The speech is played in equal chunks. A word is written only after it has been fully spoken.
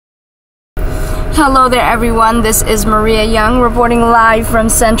Hello there everyone, this is Maria Young reporting live from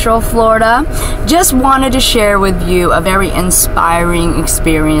Central Florida. Just wanted to share with you a very inspiring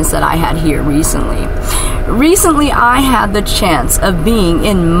experience that I had here recently. Recently I had the chance of being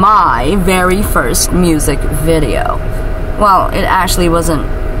in my very first music video. Well, it actually wasn't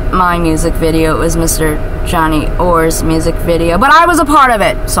my music video, it was Mr. Johnny Orr's music video, but I was a part of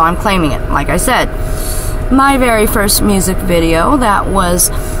it, so I'm claiming it. Like I said, my very first music video that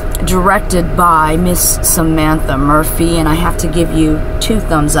was directed by Miss Samantha Murphy, and I have to give you 2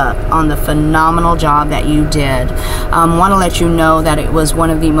 thumbs up on the phenomenal job that you did. Want to let you know that it was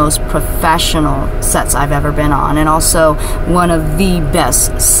one of the most professional sets I've ever been on, and also one of the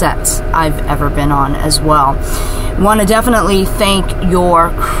best sets I've ever been on as well. Want to definitely thank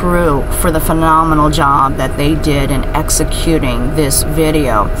your crew for the phenomenal job that they did in executing this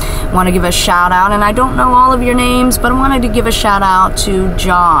video. Want to give a shout out, and I don't know all of your names, but I wanted to give a shout out to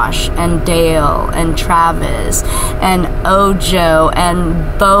Josh and Dale and Travis and Ojo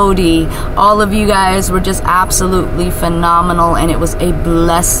and Bodie. All of you guys were just absolutely phenomenal, and it was a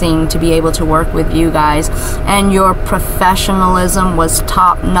blessing to be able to work with you guys, and your professionalism was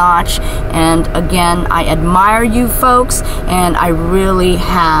top notch. And again, I admire you folks, and I really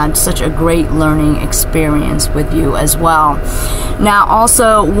had such a great learning experience with you as well. Now,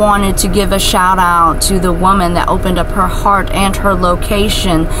 also wanted to give a shout out to the woman that opened up her heart and her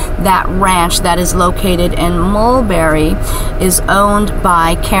location. That ranch that is located in Mulberry is owned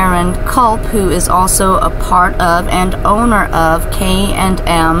by Karen Culp, who is also a part of and owner of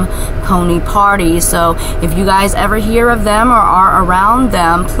K&M Pony Party. So if you guys ever hear of them or are around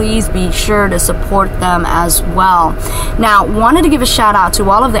them, please be sure to support them as well. Now, wanted to give a shout out to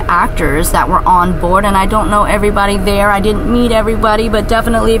all of the actors that were on board, and I don't know everybody there, I didn't meet everybody, but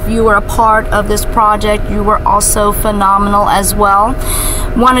definitely if you were a part of this project, you were also phenomenal as well.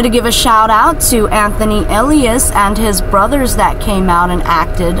 Wanted to give a shout out to Anthony Elias and his brothers that came out and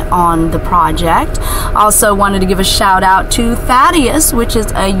acted on the project. Also wanted to give a shout out to Thaddeus, which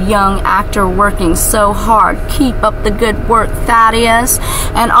is a young actor working so hard. Keep up the good work, Thaddeus.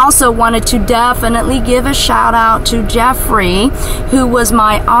 And also wanted to definitely give a shout out to Jeffrey, who was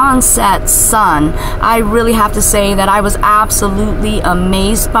my on-set son. I really have to say that I was absolutely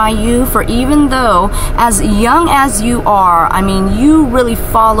amazed by you, for even though as young as you are, I mean, you really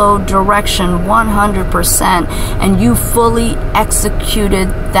followed direction 100%, and you fully executed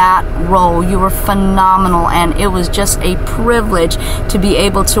that role. You were phenomenal, and it was just a privilege to be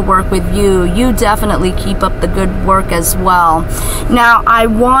able to work with you. You definitely keep up the good work as well. Now, I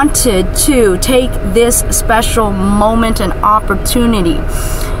wanted to take this special moment and opportunity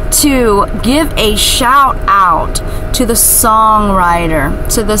to give a shout out to the songwriter,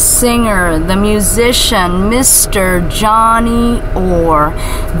 to the singer, the musician, Mr. Johnny Orr.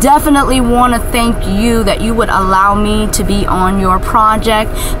 Definitely want to thank you that you would allow me to be on your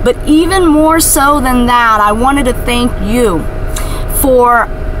project, but even more so than that, I wanted to thank you for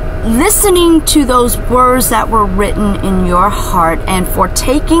listening to those words that were written in your heart, and for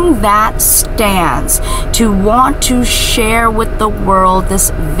taking that stance to want to share with the world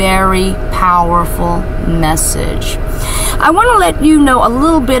this very powerful message. I want to let you know a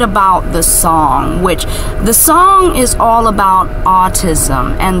little bit about the song, which the song is all about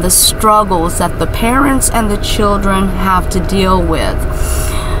autism and the struggles that the parents and the children have to deal with.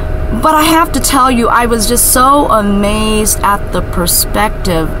 But I have to tell you, I was just so amazed at the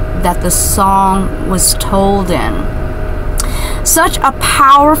perspective that the song was told in. Such a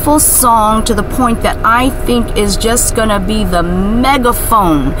powerful song, to the point that I think is just going to be the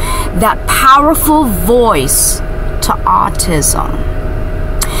megaphone, that powerful voice to autism.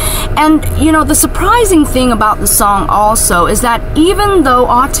 And you know, the surprising thing about the song also is that even though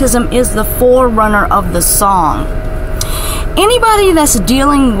autism is the forerunner of the song, anybody that's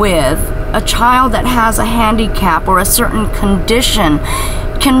dealing with a child that has a handicap or a certain condition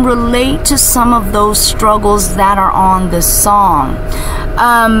can relate to some of those struggles that are on this song.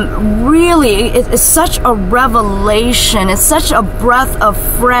 Really, it's such a revelation. It's such a breath of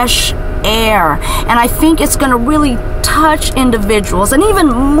fresh air, and I think it's going to really touch individuals and even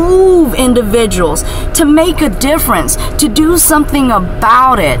move individuals to make a difference, to do something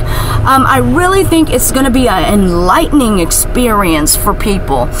about it. I really think it's going to be an enlightening experience for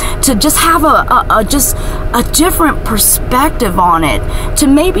people to just have a different perspective on it, to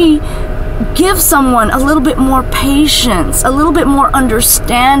maybe give someone a little bit more patience, a little bit more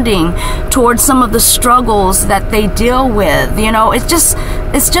understanding towards some of the struggles that they deal with. You know, it's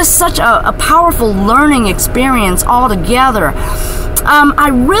just such a powerful learning experience altogether. I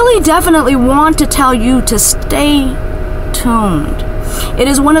really definitely want to tell you to stay tuned. It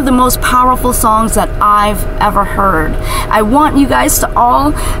is one of the most powerful songs that I've ever heard. I want you guys to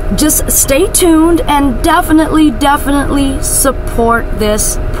all just stay tuned and definitely support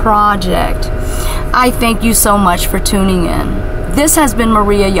this project. I thank you so much for tuning in. This has been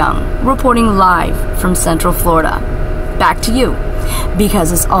Maria Young, reporting live from Central Florida. Back to you,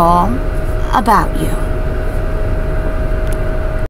 because it's all about you.